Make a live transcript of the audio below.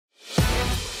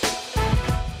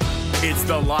It's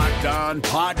the Locked On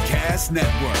Podcast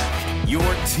Network, your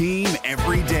team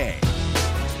every day.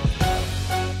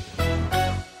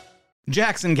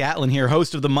 Jackson Gatlin here,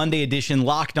 host of the Monday edition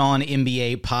Locked On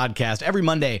NBA podcast. Every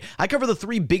Monday, I cover the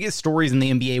three biggest stories in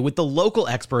the NBA with the local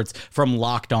experts from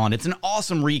Locked On. It's an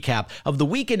awesome recap of the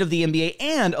weekend of the NBA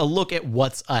and a look at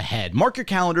what's ahead. Mark your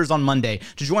calendars on Monday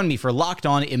to join me for Locked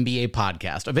On NBA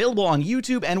podcast, available on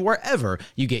YouTube and wherever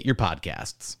you get your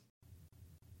podcasts.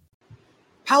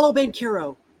 Paolo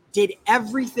Banchero did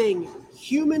everything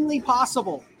humanly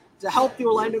possible to help the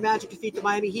Orlando Magic defeat the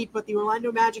Miami Heat, but the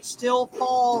Orlando Magic still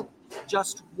fall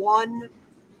just one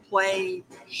play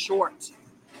short.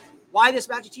 Why this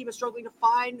Magic team is struggling to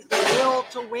find the will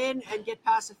to win and get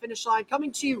past the finish line.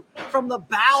 Coming to you from the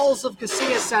bowels of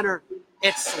Kaseya Center,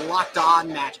 it's Locked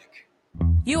On Magic.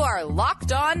 You are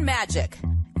Locked On Magic,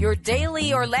 your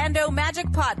daily Orlando Magic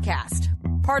podcast.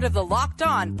 Part of the Locked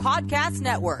On Podcast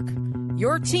Network,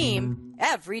 your team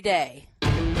every day.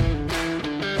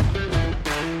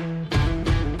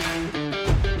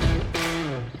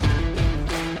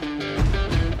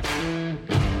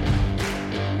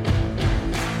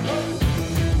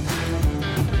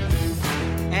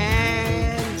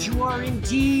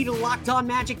 Indeed, Locked On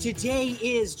Magic. Today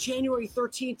is January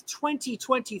 13th,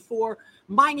 2024.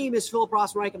 My name is Philip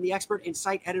Rossman-Reich. I'm the expert and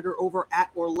site editor over at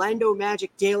Orlando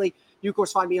Magic Daily. You, of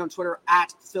course, find me on Twitter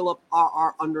at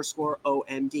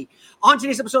PhilipRR_OMD. On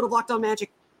today's episode of Locked On Magic,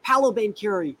 Paolo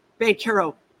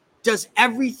Banchero does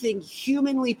everything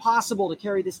humanly possible to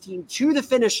carry this team to the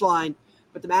finish line,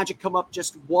 but the Magic come up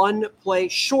just one play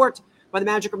short. But the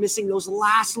Magic are missing those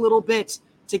last little bits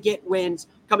to get wins.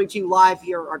 Coming to you live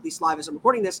here, or at least live as I'm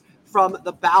recording this, from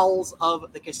the bowels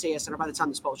of the Kaseya Center. By the time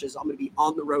this publishes, I'm going to be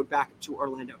on the road back to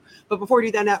Orlando. But before we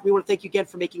do that, we want to thank you again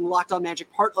for making Locked On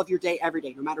Magic part of your day every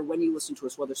day, no matter when you listen to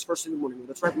us, whether it's first thing in the morning,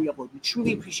 whether it's right when we upload. We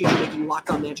truly appreciate you making Locked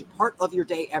On Magic part of your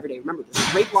day every day. Remember, there's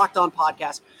a great Locked On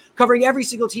podcast covering every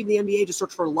single team in the NBA. Just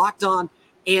search for Locked On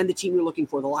and the team you're looking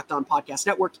for, the Locked On Podcast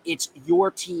Network. It's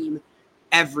your team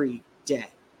every day.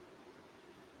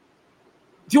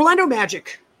 The Orlando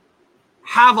Magic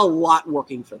have a lot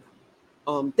working for them.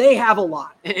 They have a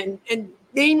lot, and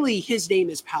mainly his name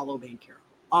is Paolo Banchero.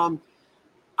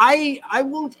 I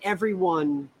want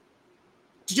everyone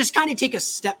to just kind of take a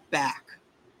step back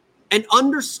and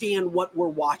understand what we're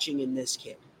watching in this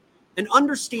kid, and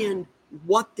understand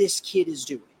what this kid is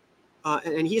doing.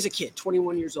 And he is a kid,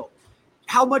 21 years old.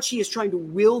 How much he is trying to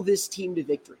will this team to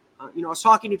victory. I was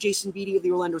talking to Jason Beatty of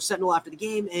the Orlando Sentinel after the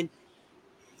game, and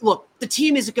look, the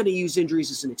team isn't going to use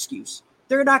injuries as an excuse.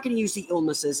 They're not going to use the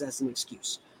illnesses as an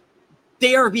excuse.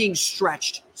 They are being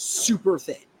stretched super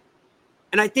thin.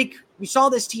 And I think we saw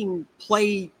this team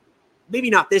play, maybe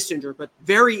not this injured, but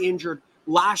very injured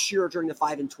last year during the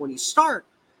 5-20 start,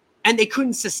 and they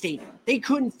couldn't sustain it. They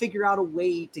couldn't figure out a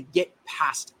way to get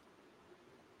past it.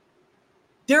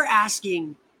 They're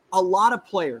asking a lot of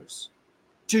players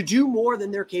to do more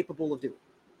than they're capable of doing.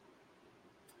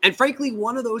 And frankly,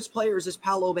 one of those players is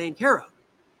Paolo Banchero.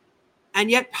 And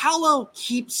yet Paolo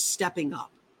keeps stepping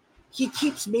up. He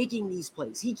keeps making these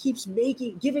plays. He keeps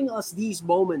giving us these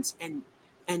moments and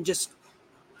just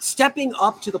stepping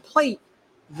up to the plate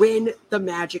when the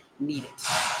Magic need it.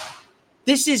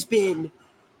 This has been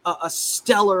a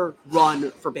stellar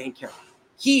run for Banchero.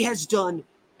 He has done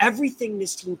everything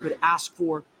this team could ask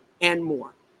for and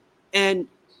more. And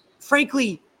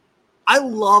frankly, I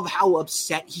love how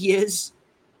upset he is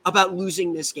about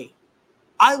losing this game.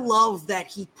 I love that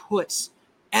he puts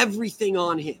everything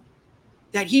on him,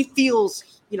 that he feels,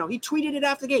 he tweeted it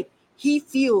after the game. He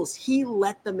feels he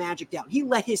let the Magic down. He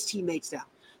let his teammates down.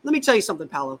 Let me tell you something,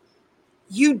 Paolo.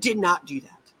 You did not do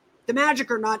that. The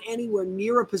Magic are not anywhere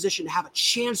near a position to have a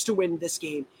chance to win this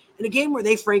game, in a game where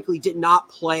they frankly did not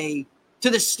play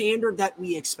to the standard that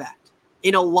we expect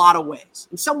in a lot of ways.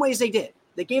 In some ways they did.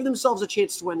 They gave themselves a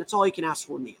chance to win. That's all you can ask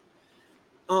for, Neil.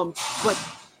 But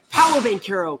Paolo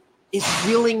Banchero is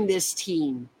reeling this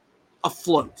team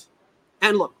afloat.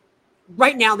 And look,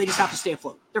 right now they just have to stay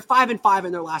afloat. They're 5-5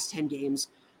 in their last 10 games.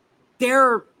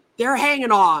 They're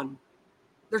hanging on.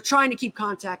 They're trying to keep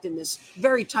contact in this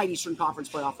very tight Eastern Conference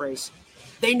playoff race.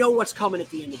 They know what's coming at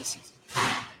the end of the season.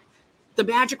 The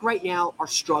Magic right now are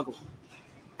struggling,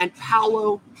 and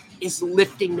Paolo is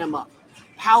lifting them up.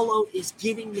 Paolo is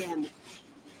giving them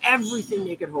everything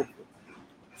they could hope for.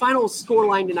 Final score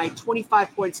line tonight,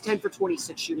 25 points, 10 for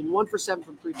 26 shooting, 1 for 7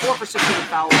 from 3, 4 for 6 from the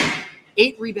foul line,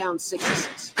 8 rebounds, 6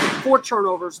 assists. 4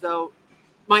 turnovers, though.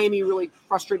 Miami really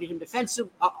frustrated him with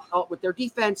their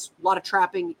defense, a lot of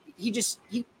trapping.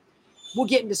 We'll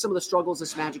get into some of the struggles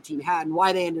this Magic team had and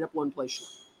why they ended up one play short.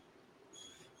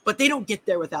 But they don't get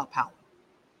there without Paolo.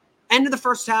 End of the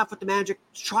first half with the Magic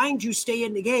trying to stay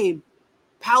in the game,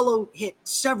 Paolo hit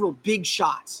several big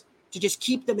shots to just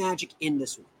keep the Magic in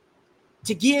this one,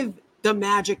 to give the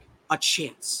Magic a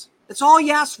chance. That's all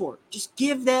you ask for. Just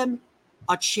give them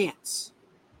a chance.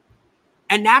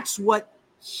 And that's what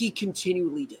he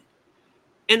continually did.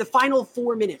 In the final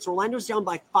 4 minutes, Orlando's down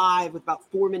by 5 with about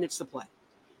 4 minutes to play.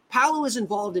 Paolo is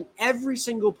involved in every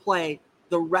single play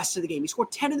the rest of the game. He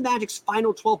scored 10 of the Magic's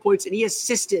final 12 points, and he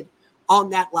assisted on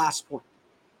that last point.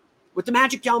 With the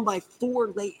Magic down by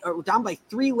 3 late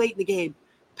in the game,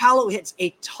 Paolo hits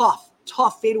a tough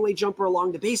fadeaway jumper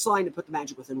along the baseline to put the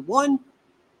Magic within 1.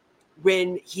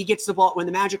 When he gets the ball, when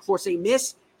the Magic force a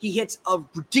miss, he hits a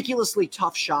ridiculously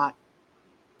tough shot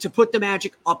to put the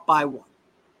Magic up by 1.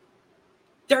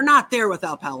 They're not there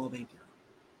without Paolo Banchero.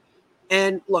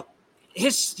 And look,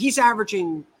 he's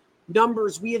averaging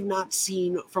numbers we have not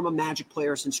seen from a Magic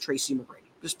player since Tracy McGrady.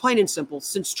 Just plain and simple,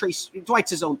 since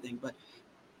Dwight's his own thing, but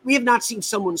we have not seen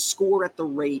someone score at the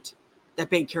rate that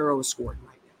Banchero is scoring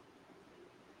right now.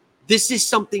 This is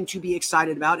something to be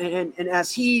excited about. And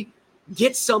as he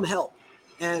gets some help,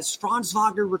 as Franz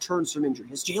Wagner returns from injury,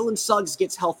 as Jalen Suggs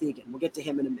gets healthy again, we'll get to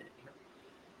him in a minute here,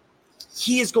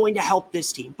 he is going to help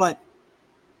this team. But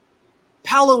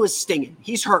Paolo is stinging.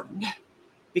 He's hurting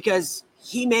because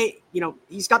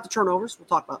he's got the turnovers.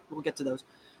 We'll get to those.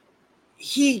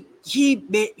 He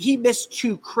missed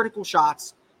 2 critical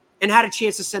shots and had a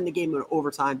chance to send the game in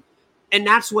overtime. And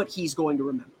that's what he's going to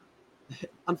remember.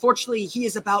 Unfortunately, he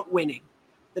is about winning.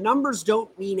 The numbers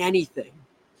don't mean anything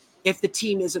if the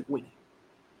team isn't winning.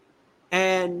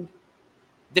 And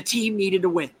the team needed to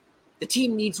win. The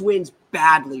team needs wins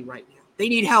badly right now. They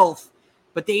need health,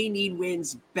 but they need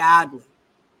wins badly.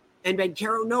 And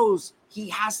Banchero knows he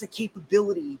has the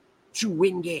capability to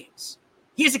win games.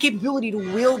 He has the capability to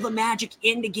will the Magic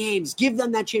into games, give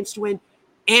them that chance to win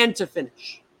and to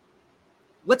finish.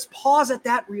 Let's pause at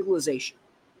that realization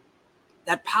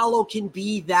that Paolo can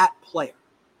be that player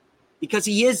because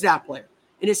he is that player.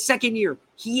 In his second year,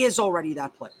 he is already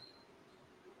that player.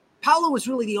 Paolo was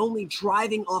really the only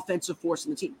driving offensive force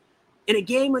in the team. In a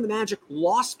game where the Magic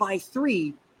lost by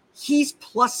 3, he's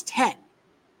plus 10.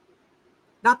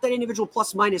 Not that individual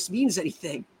plus minus means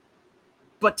anything,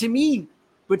 but to me,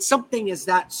 when something is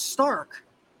that stark,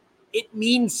 it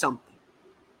means something.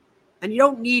 And you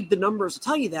don't need the numbers to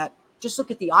tell you that. Just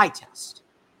look at the eye test.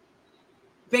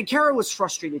 Banchero was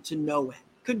frustrated to no end.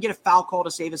 Couldn't get a foul call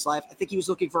to save his life. I think he was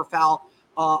looking for a foul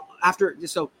after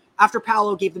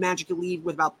Paolo gave the Magic a lead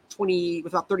with about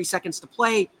 30 seconds to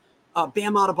play.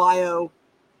 Bam Adebayo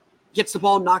gets the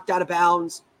ball knocked out of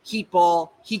bounds. Heat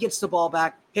ball. He gets the ball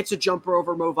back, hits a jumper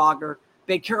over Mo Wagner.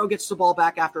 Banchero gets the ball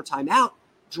back after a timeout,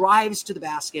 drives to the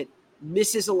basket,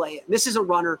 misses a layup, misses a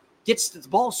runner, gets the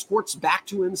ball, squirts back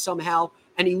to him somehow,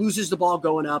 and he loses the ball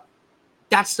going up.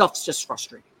 That stuff's just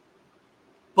frustrating.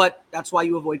 But that's why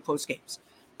you avoid close games.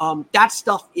 That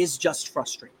stuff is just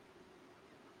frustrating.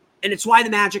 And it's why the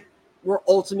Magic were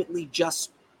ultimately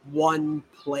just one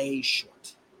play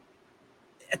short.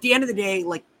 At the end of the day,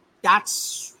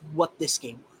 that's what this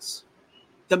game was.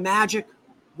 The Magic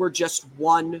were just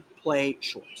one play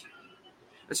short.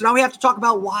 And so now we have to talk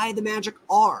about why the Magic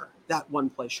are that one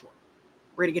play short.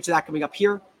 We're going to get to that coming up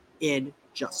here in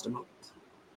just a moment.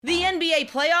 The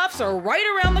NBA playoffs are right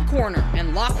around the corner,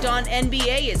 and Locked On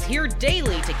NBA is here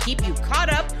daily to keep you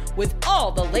caught up with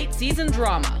all the late season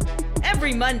drama.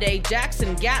 Every Monday,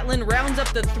 Jackson Gatlin rounds up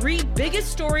the 3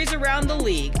 biggest stories around the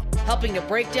league, helping to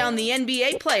break down the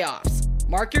NBA playoffs.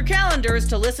 Mark your calendars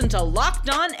to listen to Locked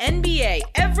On NBA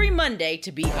every Monday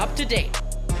to be up to date.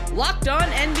 Locked On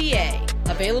NBA,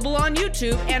 available on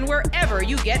YouTube and wherever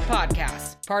you get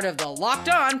podcasts. Part of the Locked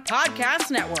On Podcast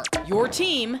Network, your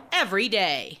team every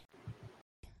day.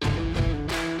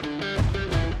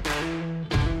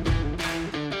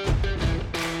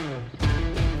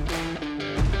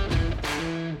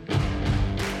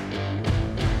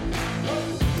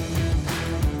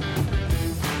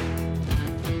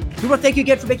 We want to thank you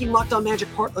again for making Locked On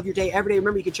Magic part of your day every day.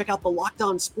 Remember, you can check out the Locked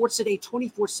On Sports Today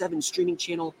 24/7 streaming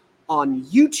channel on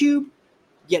YouTube.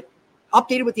 Get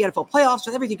updated with the NFL playoffs,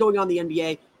 with everything going on in the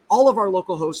NBA, all of our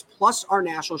local hosts, plus our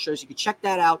national shows. You can check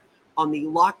that out on the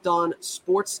Locked On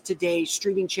Sports Today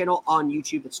streaming channel on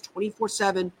YouTube. It's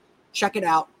 24/7. Check it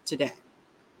out today.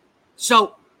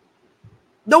 So,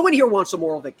 no one here wants a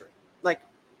moral victory.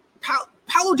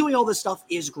 Paolo doing all this stuff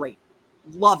is great.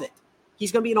 Love it.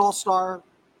 He's going to be an all-star.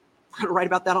 I'm going to write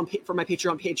about that for my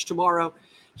Patreon page tomorrow.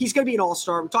 He's going to be an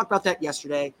all-star. We talked about that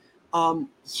yesterday.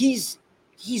 He's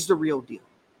the real deal.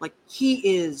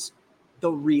 He is the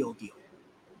real deal.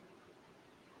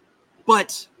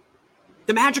 But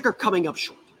the Magic are coming up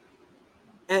short.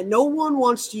 And no one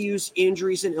wants to use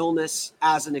injuries and illness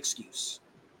as an excuse.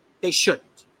 They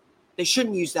shouldn't. They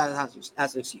shouldn't use that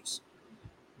as an excuse.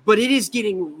 But it is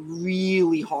getting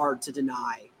really hard to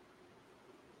deny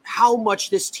how much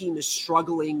this team is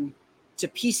struggling to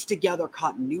piece together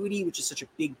continuity, which is such a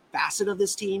big facet of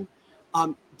this team.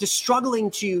 Just struggling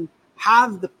to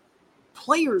have the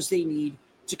players they need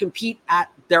to compete at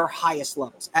their highest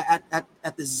levels,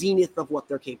 at the zenith of what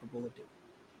they're capable of doing.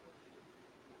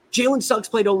 Jalen Suggs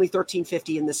played only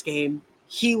 13:50 in this game.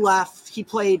 He left. He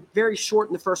played very short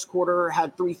in the first quarter,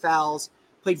 had 3 fouls,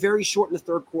 played very short in the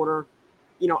third quarter.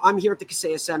 I'm here at the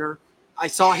Kaseya Center. I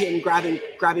saw him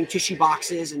grabbing tissue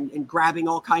boxes and grabbing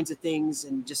all kinds of things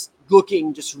and just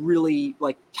looking just really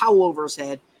like towel over his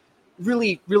head,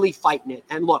 really, really fighting it.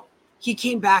 And look, he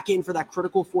came back in for that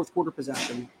critical fourth quarter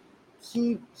possession.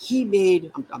 He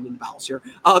made, I'm in the bowels here.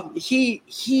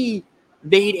 He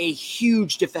made a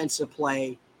huge defensive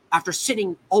play after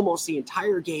sitting almost the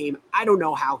entire game. I don't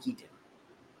know how he did,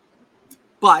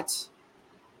 but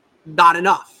not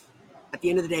enough. At the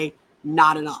end of the day,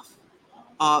 not enough.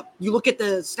 You look at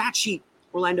the stat sheet,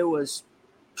 Orlando was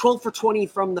 12 for 20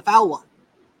 from the foul line.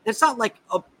 And it's not like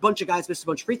a bunch of guys missed a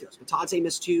bunch of free throws. Matadze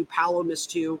missed 2, Paolo missed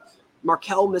 2,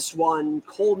 Markelle missed 1,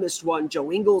 Cole missed 1,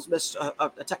 Joe Ingles missed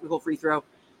a technical free throw.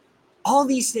 All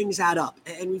these things add up.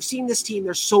 And we've seen this team,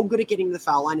 they're so good at getting to the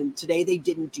foul line, and today they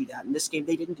didn't do that. In this game,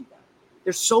 they didn't do that.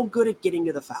 They're so good at getting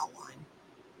to the foul line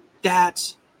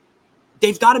that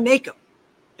they've got to make them.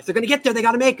 If they're going to get there, they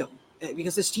got to make them.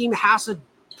 Because this team has a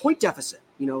point deficit.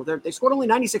 They scored only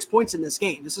 96 points in this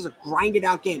game. This is a grinded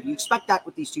out game. You expect that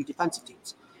with these two defensive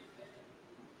teams.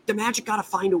 The Magic got to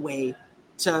find a way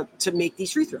to make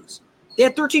these free throws. They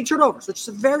had 13 turnovers, which is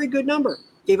a very good number.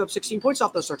 Gave up 16 points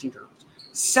off those 13 turnovers.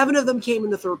 7 of them came in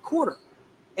the third quarter.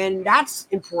 And that's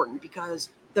important because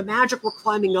the Magic were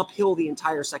climbing uphill the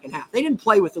entire second half. They didn't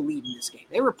play with the lead in this game.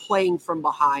 They were playing from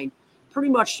behind pretty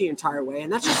much the entire way,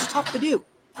 and that's just tough to do.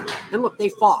 And look, they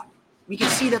fought. We can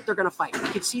see that they're going to fight. We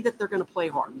can see that they're going to play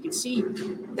hard. We can see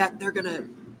that they're going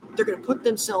to put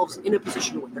themselves in a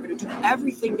position to win. They're going to do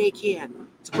everything they can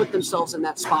to put themselves in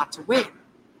that spot to win.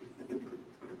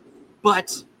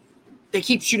 But they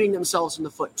keep shooting themselves in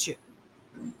the foot too.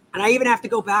 And I even have to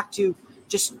go back to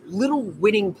just little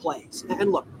winning plays.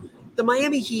 And look, the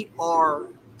Miami Heat are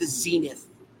the zenith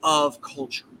of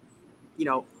culture.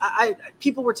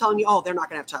 People were telling me, oh, they're not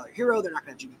going to have Tyler Hero. They're not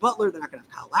going to have Jimmy Butler. They're not going to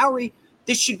have Kyle Lowry.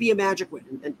 This should be a Magic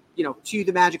win. And to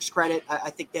the Magic's credit,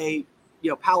 I think they,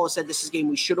 Paolo said this is a game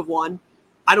we should have won.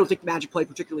 I don't think the Magic played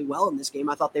particularly well in this game.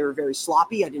 I thought they were very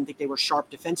sloppy. I didn't think they were sharp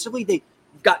defensively. They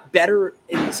got better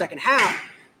in the second half,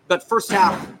 but first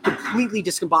half completely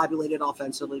discombobulated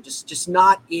offensively, just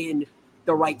not in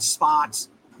the right spots,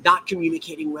 not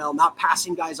communicating well, not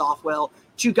passing guys off well,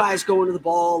 2 guys going to the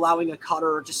ball, allowing a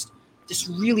cutter, just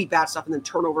really bad stuff, and then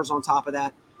turnovers on top of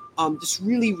that. Just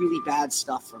really, really bad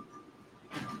stuff from them.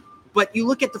 But you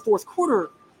look at the fourth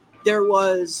quarter, there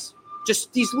was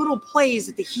just these little plays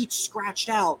that the Heat scratched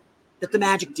out that the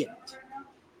Magic didn't.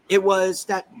 It was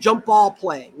that jump ball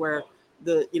play where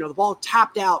the ball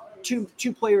tapped out, two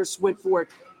players went for it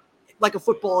like a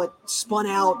football, it spun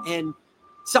out, and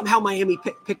somehow Miami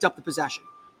picked up the possession.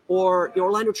 Or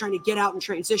Orlando trying to get out in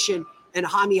transition and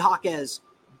Jaime Jaquez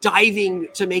diving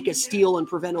to make a steal and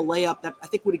prevent a layup that I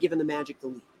think would have given the Magic the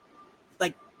lead.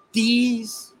 Like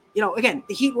these, again,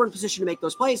 the Heat were in position to make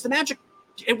those plays. The Magic,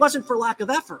 it wasn't for lack of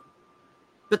effort,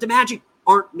 but the Magic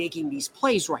aren't making these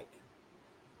plays right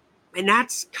now. And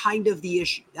that's kind of the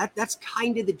issue. That's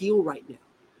kind of the deal right now,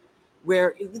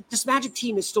 where this Magic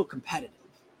team is still competitive.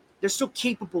 They're still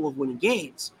capable of winning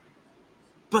games,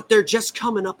 but they're just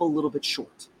coming up a little bit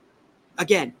short.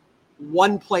 Again,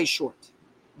 one play short,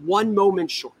 one moment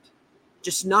short,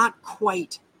 just not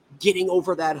quite getting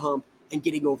over that hump and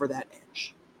getting over that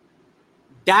edge.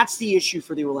 That's the issue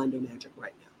for the Orlando Magic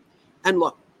right now. And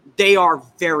look, they are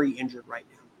very injured right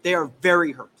now. They are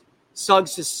very hurt.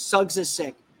 Suggs is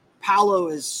sick. Paolo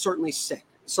is certainly sick,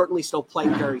 certainly still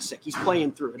playing very sick. He's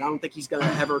playing through it. I don't think he's going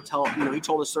to ever tell, he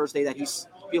told us Thursday that he's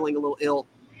feeling a little ill.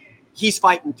 He's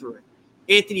fighting through it.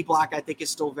 Anthony Black, I think, is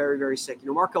still very, very sick.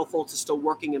 Markelle Fultz is still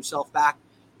working himself back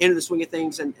into the swing of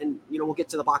things, and we'll get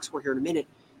to the box score here in a minute.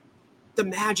 The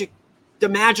Magic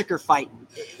are fighting.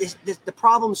 The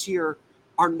problems here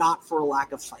are not for a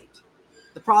lack of fight.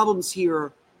 The problems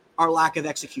here are lack of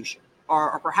execution,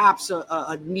 are perhaps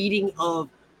a needing of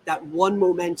that one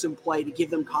momentum play to give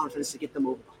them confidence to get them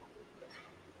over the hump.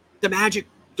 The Magic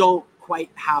don't quite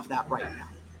have that right now.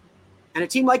 And a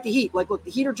team like the Heat, look,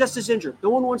 the Heat are just as injured. No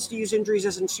one wants to use injuries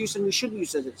as an excuse, and we shouldn't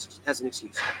use it as an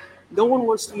excuse. No one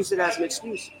wants to use it as an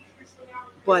excuse.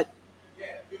 But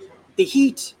the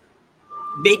Heat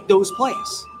make those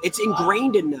plays. It's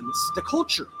ingrained in them. It's the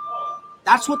culture.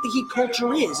 That's what the Heat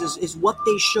culture is what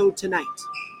they showed tonight.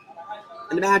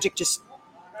 And the Magic just,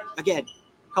 again,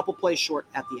 a couple plays short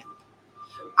at the end.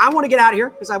 I want to get out of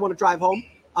here because I want to drive home.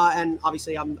 And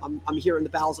obviously, I'm here in the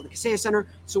bowels of the Kaseya Center.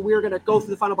 So we're going to go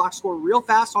through the final box score real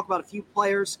fast, talk about a few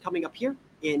players coming up here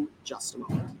in just a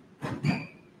moment.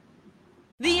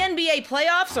 The NBA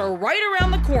playoffs are right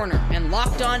around the corner, and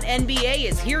Locked On NBA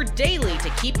is here daily to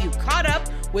keep you caught up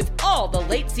with all the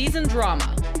late season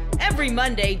drama. Every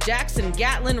Monday, Jackson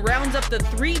Gatlin rounds up the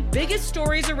 3 biggest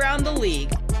stories around the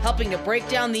league, helping to break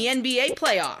down the NBA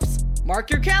playoffs.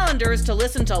 Mark your calendars to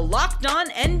listen to Locked On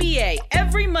NBA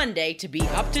every Monday to be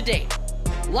up to date.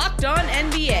 Locked On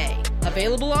NBA,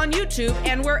 available on YouTube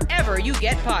and wherever you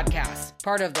get podcasts.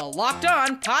 Part of the Locked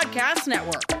On Podcast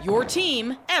Network, your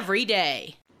team every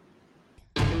day.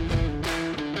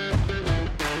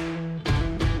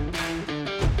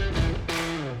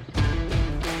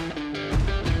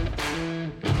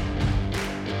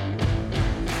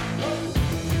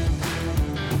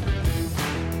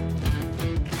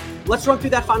 Let's run through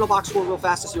that final box score real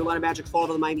fast as the Orlando Magic fall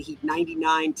to the Miami Heat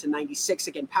 99-96.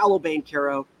 Again, Paolo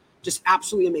Banchero, just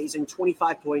absolutely amazing.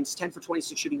 25 points, 10 for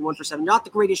 26 shooting, 1 for 7. Not the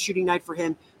greatest shooting night for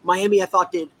him. Miami, I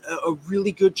thought, did a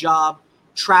really good job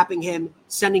trapping him,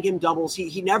 sending him doubles.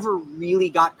 He never really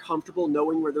got comfortable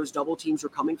knowing where those double teams were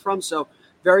coming from. So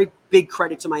very big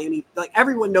credit to Miami. Like,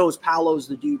 everyone knows Paolo's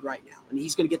the dude right now, and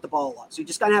he's going to get the ball a lot. So you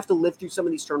just got to have to live through some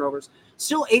of these turnovers.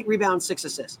 Still 8 rebounds, 6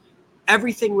 assists.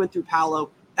 Everything went through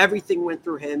Paolo. Everything went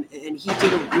through him, and he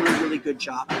did a really, really good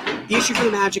job. The issue for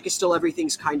the Magic is still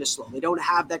everything's kind of slow. They don't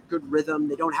have that good rhythm.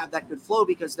 They don't have that good flow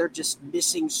because they're just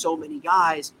missing so many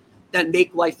guys that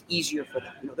make life easier for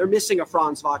them. They're missing a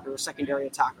Franz Wagner, a secondary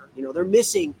attacker. They're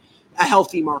missing a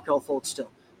healthy Markelle Fultz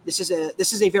still. This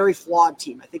is a very flawed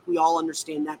team. I think we all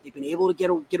understand that. They've been able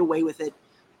to get away with it.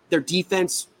 Their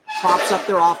defense props up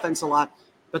their offense a lot,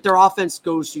 but their offense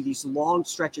goes through these long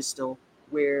stretches still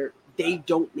where they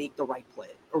don't make the right play,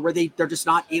 or where they're just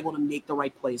not able to make the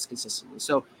right plays consistently.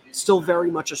 So still very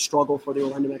much a struggle for the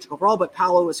Orlando Magic overall, but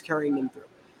Paolo is carrying them through.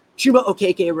 Chuma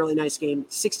Okeke, a really nice game,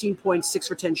 16 points, 6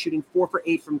 for 10 shooting, 4 for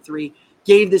 8 from 3,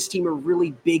 gave this team a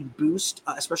really big boost,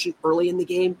 especially early in the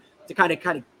game, to kind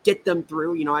of get them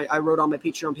through. I wrote on my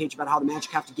Patreon page about how the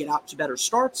Magic have to get out to better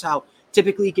starts, how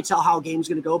typically you can tell how a game's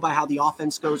going to go by how the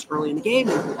offense goes early in the game.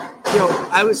 And,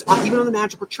 I was, even though the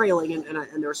Magic were trailing and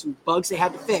there were some bugs they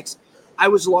had to fix, I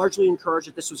was largely encouraged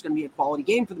that this was going to be a quality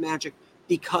game for the Magic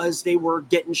because they were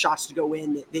getting shots to go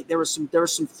in. There was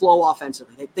some flow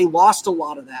offensively. They lost a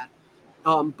lot of that,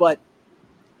 but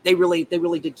they really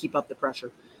did keep up the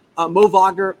pressure. Mo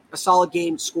Wagner, a solid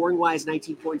game, scoring-wise,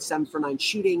 19 points, 7 for 9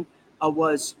 shooting,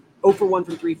 was 0 for 1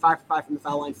 from 3, 5 for 5 from the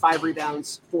foul line, 5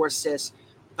 rebounds, 4 assists.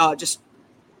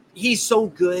 He's so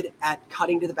good at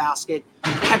cutting to the basket,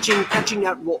 catching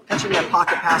that roll, catching that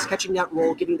pocket pass, catching that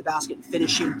roll, getting to the basket, and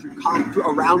finishing through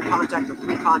around contact or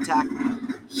through contact.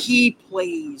 He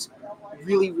plays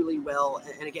really, really well.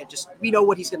 And again, we know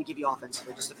what he's going to give you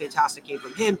offensively. Just a fantastic game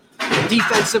from him.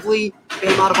 Defensively,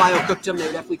 Bam Adebayo cooked him. They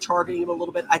were definitely targeting him a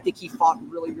little bit. I think he fought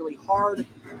really, really hard.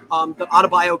 But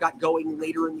Adebayo got going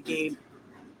later in the game.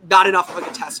 Not enough of a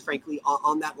contest, frankly,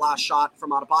 on that last shot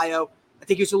from Adebayo. I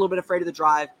think he was a little bit afraid of the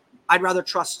drive. I'd rather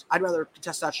contest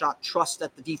that shot, trust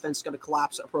that the defense is going to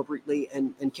collapse appropriately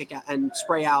and kick out and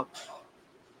spray out.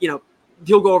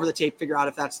 He'll go over the tape, figure out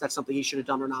if that's something he should have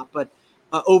done or not. But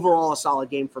overall, a solid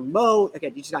game from Mo.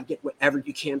 Again, you just got to get whatever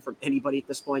you can from anybody at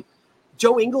this point.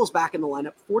 Joe Ingles back in the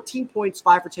lineup, 14 points,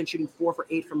 5 for 10 shooting, 4 for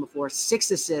 8 from the floor,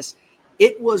 6 assists.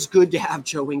 It was good to have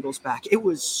Joe Ingles back. It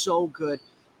was so good.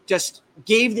 Just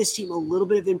gave this team a little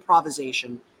bit of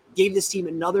improvisation. Gave this team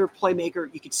another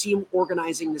playmaker. You could see him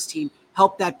organizing this team,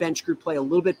 help that bench group play a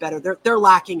little bit better. They're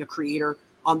lacking a creator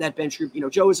on that bench group.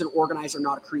 Joe is an organizer,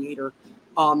 not a creator.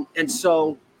 And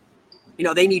so,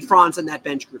 they need Franz in that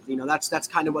bench group. That's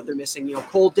kind of what they're missing.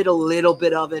 Cole did a little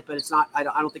bit of it, but it's not, I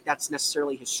don't think that's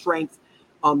necessarily his strength.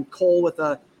 Cole with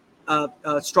a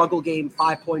struggle game,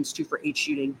 5 points, 2 for 8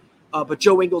 shooting. But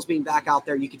Joe Ingles being back out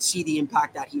there, you can see the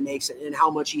impact that he makes and how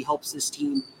much he helps this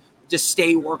team just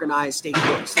stay organized, stay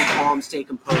calm, stay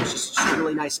composed. Just a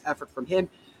really nice effort from him.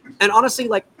 And honestly,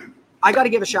 I got to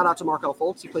give a shout out to Markelle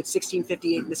Fultz. He played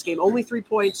 16-58 in this game. Only 3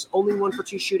 points, only 1 for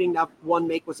 2 shooting. That one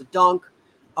make was a dunk.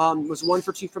 Was 1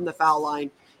 for 2 from the foul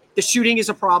line. The shooting is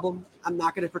a problem. I'm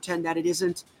not going to pretend that it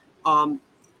isn't.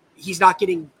 He's not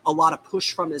getting a lot of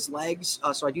push from his legs,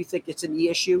 so I do think it's a knee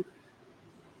issue.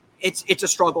 It's a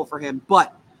struggle for him.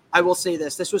 But I will say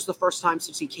this. This was the first time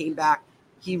since he came back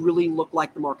he really looked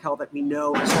like the Markelle that we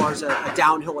know as far as a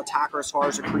downhill attacker, as far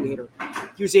as a creator.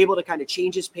 He was able to kind of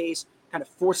change his pace, kind of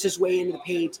force his way into the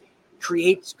paint,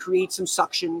 create some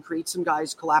suction, create some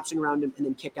guys collapsing around him, and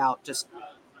then kick out. Just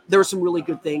there were some really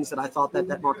good things that I thought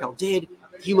that Markelle did.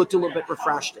 He looked a little bit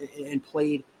refreshed and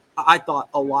played, I thought,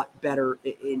 a lot better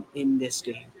in this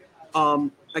game.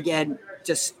 Again,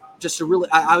 just a really,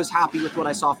 I was happy with what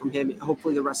I saw from him.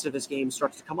 Hopefully the rest of his game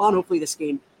starts to come on. Hopefully this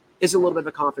game is a little bit of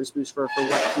a confidence boost for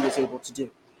what he was able to do.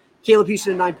 Caleb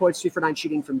Houston, 9 points, 3 for 9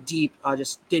 shooting from deep.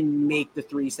 Just didn't make the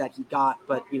threes that he got.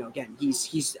 But, again,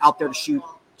 he's out there to shoot,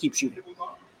 keep shooting.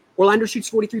 Orlando shoots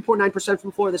 43.9% from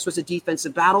the floor. This was a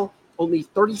defensive battle. Only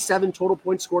 37 total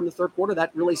points scored in the third quarter.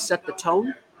 That really set the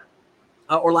tone.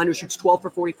 Orlando shoots 12 for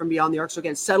 40 from beyond the arc. So,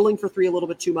 again, settling for three a little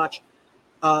bit too much.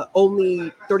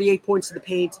 Only 38 points in the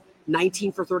paint,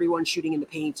 19 for 31 shooting in the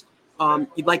paint.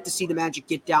 You'd like to see the Magic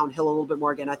get downhill a little bit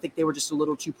more. Again, I think they were just a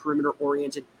little too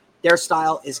perimeter-oriented. Their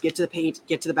style is get to the paint,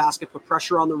 get to the basket, put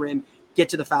pressure on the rim, get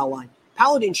to the foul line.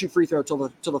 Paolo didn't shoot free throw till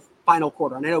the final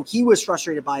quarter, and I know he was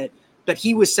frustrated by it, but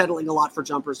he was settling a lot for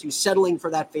jumpers. He was settling for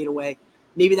that fadeaway.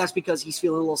 Maybe that's because he's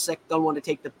feeling a little sick, don't want to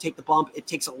take the bump. It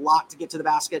takes a lot to get to the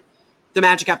basket. The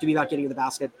Magic have to be about getting to the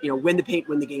basket. Win the paint,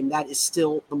 win the game. That is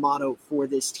still the motto for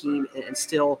this team and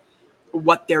still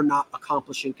what they're not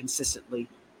accomplishing consistently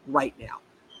right now.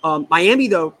 Miami,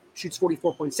 though, shoots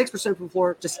 44.6% from the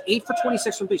floor, just 8 for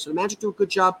 26 from three. So the Magic do a good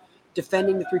job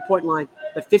defending the three-point line,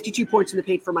 but 52 points in the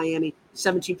paint for Miami,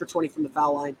 17 for 20 from the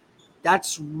foul line.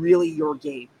 That's really your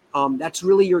game. That's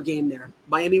really your game there.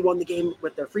 Miami won the game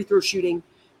with their free throw shooting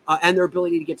and their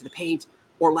ability to get to the paint.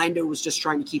 Orlando was just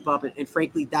trying to keep up, and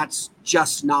frankly, that's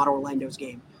just not Orlando's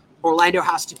game. Orlando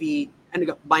has to be,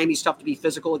 and Miami's tough to be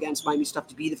physical against. Miami's tough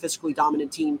to be the physically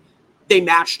dominant team. They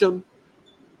matched them,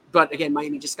 but again,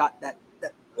 Miami just got that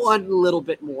one little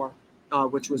bit more,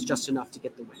 which was just enough to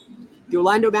get the win. The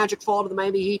Orlando Magic fall to the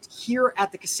Miami Heat here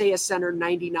at the Kaseya Center,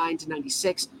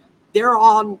 99-96. They're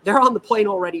on the plane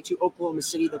already to Oklahoma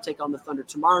City. They'll take on the Thunder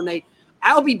tomorrow night.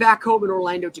 I'll be back home in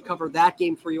Orlando to cover that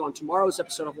game for you on tomorrow's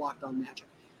episode of Locked On Magic.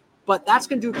 But that's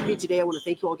going to do it for me today. I want to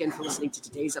thank you all again for listening to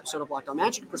today's episode of Locked On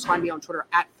Magic. Of course, find me on Twitter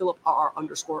at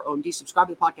 @PhilipRR_OMD. Subscribe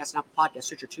to the podcast and Apple Podcasts,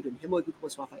 Stitcher, TuneIn, Himalaya, Google,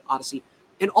 Spotify, Odyssey,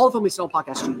 and all of them we sell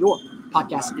podcasts to your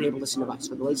podcast-enabled listening device.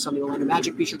 For the latest on the Orlando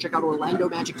Magic, be sure to check out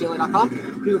OrlandoMagicDaily.com.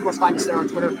 You can, of course, find us there on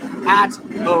Twitter at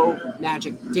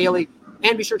OMagicDaily.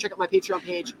 And be sure to check out my Patreon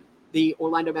page, the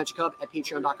Orlando Magic Hub, at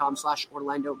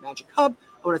patreon.com/Orlando Magic Hub.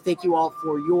 I want to thank you all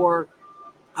for your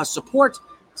support.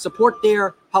 Support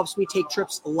there helps me take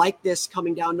trips like this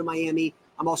coming down to Miami.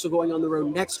 I'm also going on the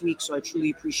road next week, so I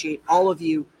truly appreciate all of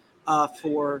you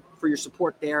for your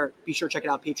support there. Be sure to check it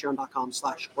out,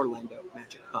 patreon.com/Orlando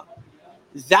Magic Hub.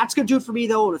 That's going to do it for me,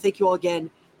 though. I want to thank you all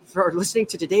again for listening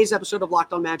to today's episode of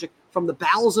Locked On Magic from the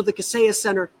bowels of the Kaseya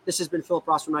Center. This has been Philip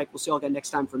Rossman-Reich. We'll see you all again next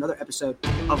time for another episode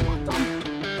of Locked On Magic.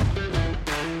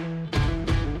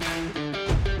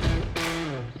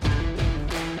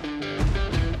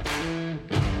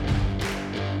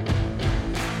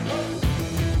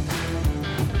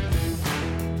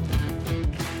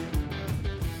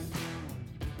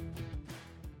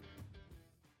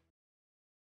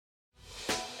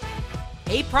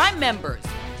 Hey, Prime members,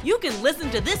 you can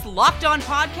listen to this Locked On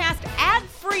podcast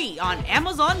ad-free on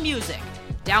Amazon Music.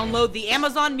 Download the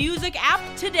Amazon Music app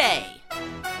today.